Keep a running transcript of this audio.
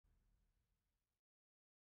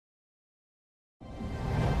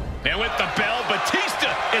And with the bell,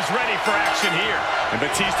 Batista is ready for action here. And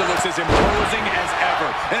Batista looks as imposing as ever.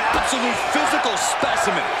 An absolute physical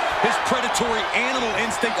specimen. His predatory animal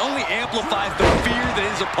instinct only amplifies the fear that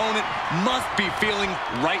his opponent must be feeling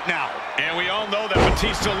right now. And we all know that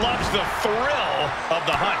Batista loves the thrill of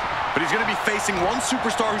the hunt. But he's going to be facing one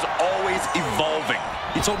superstar who's always evolving.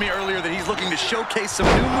 He told me earlier that he's looking to showcase some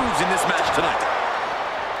new moves in this match tonight.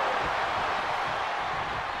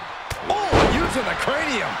 Oh, using the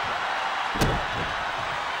cranium.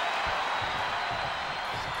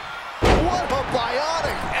 What a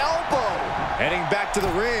bionic elbow. Heading back to the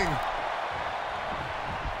ring.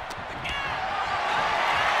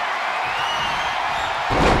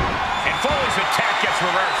 And Foley's attack gets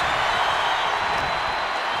reversed.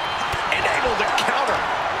 And able to counter.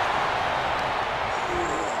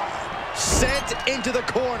 Sent into the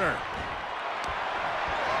corner.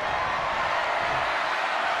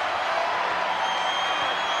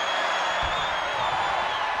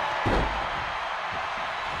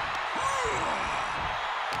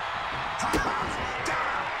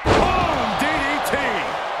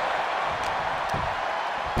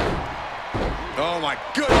 Oh my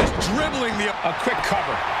goodness, dribbling a quick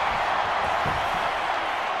cover.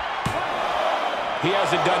 He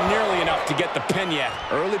hasn't done nearly enough to get the pin yet.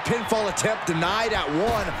 Early pinfall attempt denied at 1.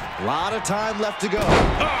 A lot of time left to go.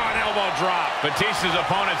 Oh, an elbow drop. Batista's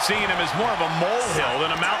opponent seeing him as more of a molehill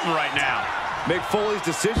than a mountain right now. Mick Foley's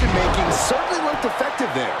decision-making certainly looked effective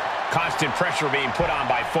there. Constant pressure being put on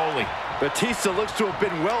by Foley. Batista looks to have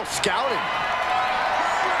been well scouted.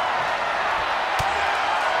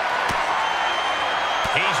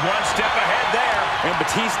 He's one step ahead there. And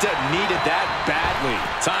Batista needed that badly.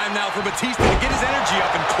 Time now for Batista to get his energy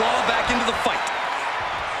up and claw back into the fight.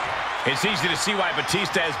 It's easy to see why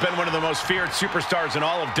Batista has been one of the most feared superstars in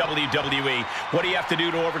all of WWE. What do you have to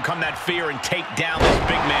do to overcome that fear and take down this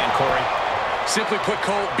big man, Corey? Simply put,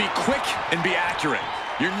 Cole, be quick and be accurate.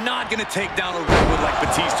 You're not going to take down a redwood like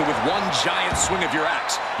Batista with one giant swing of your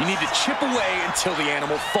axe. You need to chip away until the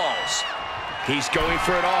animal falls. He's going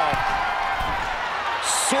for it all.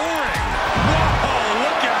 Soaring! Whoa,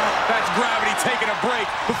 look out! That's gravity taking a break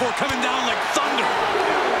before coming down like thunder.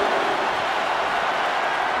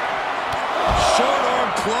 Short arm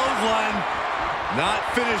clothesline. Not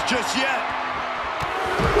finished just yet.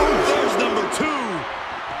 Ooh, there's number 2.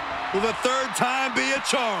 Will the third time be a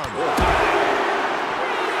charm?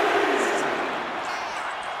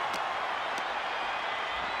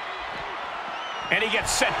 And he gets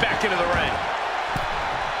sent back into the ring.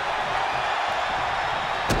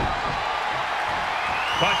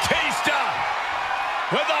 Batista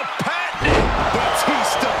with a patented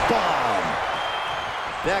Batista bomb.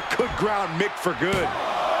 That could ground Mick for good.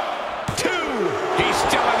 2. He's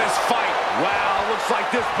still in this fight. Wow, looks like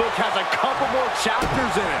this book has a couple more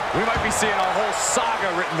chapters in it. We might be seeing a whole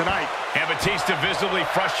saga written tonight. And Batista visibly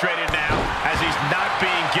frustrated now as he's not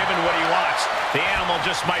being given what he wants. The animal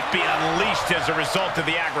just might be unleashed as a result of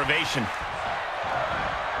the aggravation.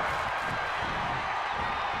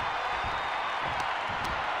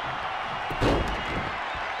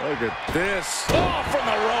 Look at this. Oh, from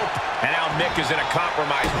the rope. And now Mick is in a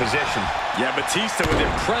compromised position. Yeah, Batista with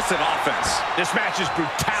impressive offense. This match's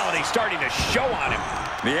brutality starting to show on him.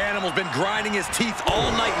 The animal's been grinding his teeth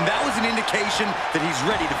all night, and that was an indication that he's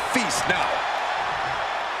ready to feast now.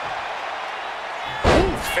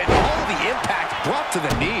 Oof, and all the impact brought to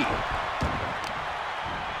the knee.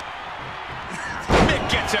 Mick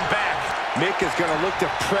gets him back. Mick is going to look to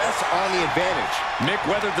press on the advantage. Mick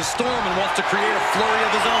weathered the storm and wants to create a flurry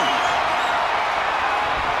of his own.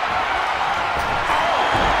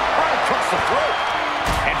 Right across the throat.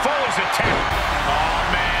 And Foley's attack. Oh,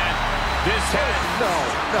 man. This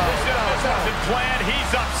wasn't planned.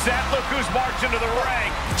 He's upset. Look who's marching to the ring.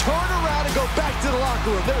 Turn around and go back to the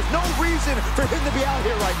locker room. There's no reason for him to be out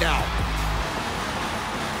here right now.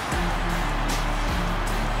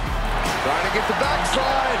 Trying to get the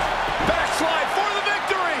backslide. Backslide for the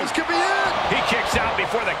victory. This could be it. He kicks out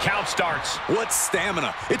before the count starts. What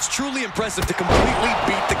stamina. It's truly impressive to completely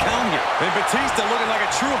beat the count here. And Batista looking like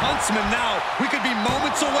a true huntsman now. We could be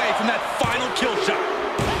moments away from that final kill shot.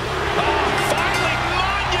 Oh, finally,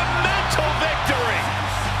 monumental victory.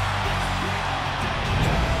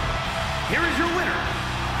 Here is your winner,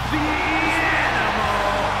 the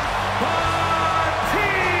Animal, Batista.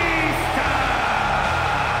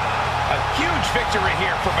 A huge victory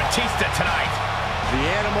here for Batista tonight. The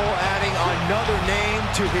Animal adding another name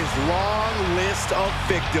to his long list of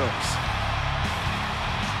victims.